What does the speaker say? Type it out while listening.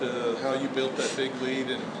how you built that big lead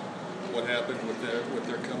and what happened with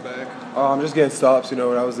their comeback? Just getting stops. That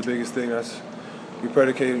was the biggest thing. We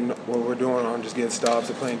predicated what we're doing on just getting stops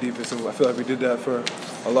and playing defense. And I feel like we did that for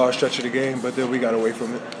a large stretch of the game, but then we got away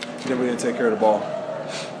from it. And then we didn't take care of the ball.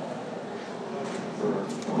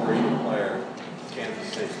 For your player,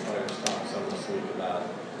 Kansas State's players talked some this week about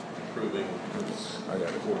improving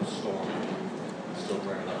towards storming, still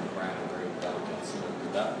bringing up the brand and bringing that against them.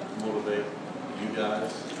 Did that motivate you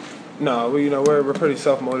guys? No, we're pretty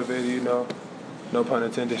self-motivated. No pun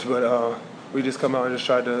intended, but we just come out and just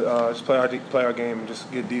try to just play our game and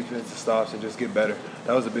just get defense and stops and just get better.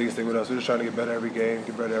 That was the biggest thing with us. We're just trying to get better every game,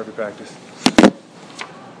 get better every practice. It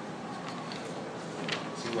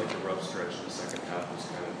seemed like the rough stretch in the second half was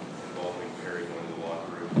kind of involving Perry going to the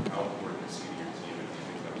locker room. How important is he to your team, and do you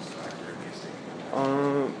think that was a factor in K-State?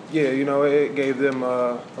 It gave them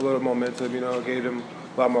a little momentum. It gave them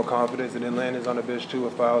a lot more confidence. And then Landon's on the bench too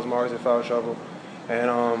with fouls, Mars in foul trouble, and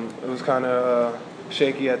it was kind of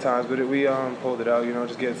shaky at times, but we pulled it out.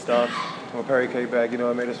 Just getting stops. When Perry came back, it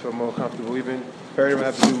made us feel more comfortable. Perry didn't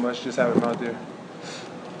have to do much, just have him out there.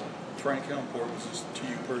 Frank, how important is this to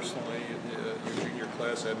you personally? Your junior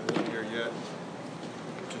class hadn't won here yet.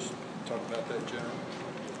 Just talk about that, general.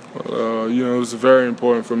 It was very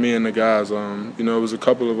important for me and the guys. It was a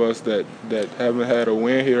couple of us that haven't had a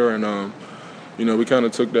win here, and we kind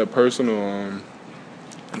of took that personal.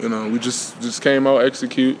 We just came out,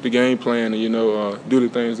 execute the game plan, and do the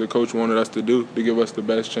things that Coach wanted us to do to give us the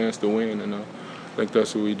best chance to win, and I think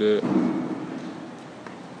that's what we did.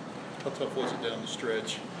 How tough was it down the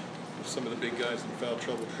stretch? Some of the big guys in foul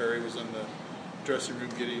trouble. Perry was in the dressing room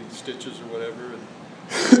getting stitches or whatever, and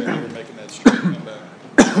they were making that straight comeback.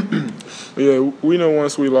 Yeah, we know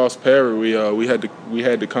once we lost Perry, we had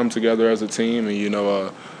to come together as a team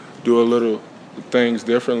and do a little things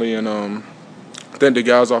differently, and I think the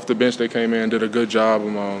guys off the bench that came in did a good job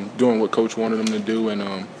of doing what Coach wanted them to do,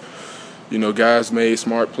 and guys made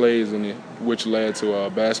smart plays, and which led to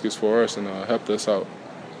baskets for us and helped us out.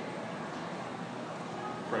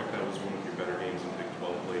 Frank, that was one of your better games in Big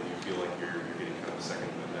 12 play. Do you feel like you're getting kind of a second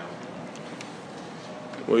wind now?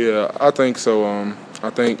 Well, yeah, I think so. I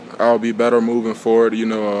think I'll be better moving forward.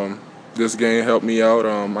 This game helped me out.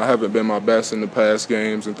 I haven't been my best in the past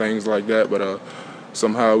games and things like that, but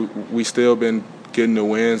somehow we still been getting the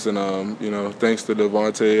wins, and thanks to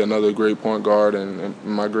Devontae, another great point guard, and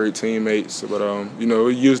my great teammates. But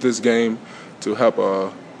we use this game to help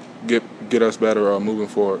get us better moving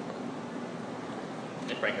forward.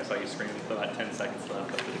 Hey Frank, I saw you screaming with about 10 seconds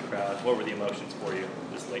left up to the crowd. What were the emotions for you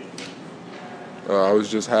this late in the game? I was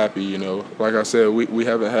just happy. Like I said, we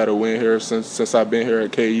haven't had a win here since I've been here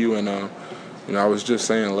at KU, and I was just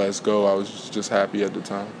saying, let's go. I was just happy at the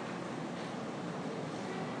time.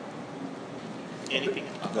 Anything?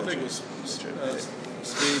 I think it was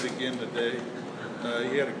Steve again today.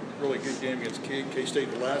 He had a really good game against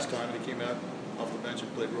K-State the last time, and he came out off the bench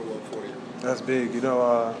and played real well for you. That's big.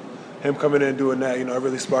 Him coming in and doing that, it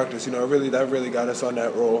really sparked us. That really got us on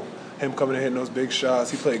that roll. Him coming in hitting those big shots.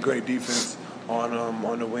 He played great defense on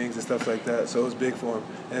the wings and stuff like that. So it was big for him,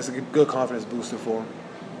 and it's a good confidence booster for him.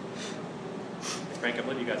 Frank, I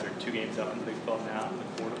believe you guys are 2 games up in the Big 12 now,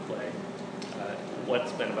 with 4 to play.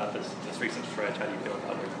 What's been about this recent stretch? How do you feel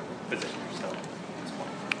about where you position yourself at this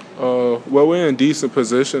point? Well, we're in decent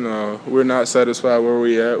position. We're not satisfied where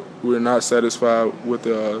we're at. We're not satisfied with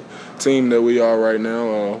the team that we are right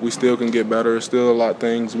now. We still can get better. Still a lot of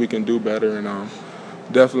things we can do better, and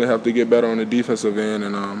definitely have to get better on the defensive end.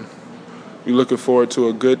 And we're looking forward to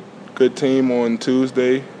a good team on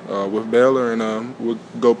Tuesday with Baylor, and we'll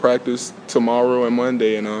go practice tomorrow and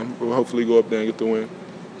Monday, and we'll hopefully go up there and get the win.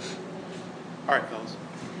 All right,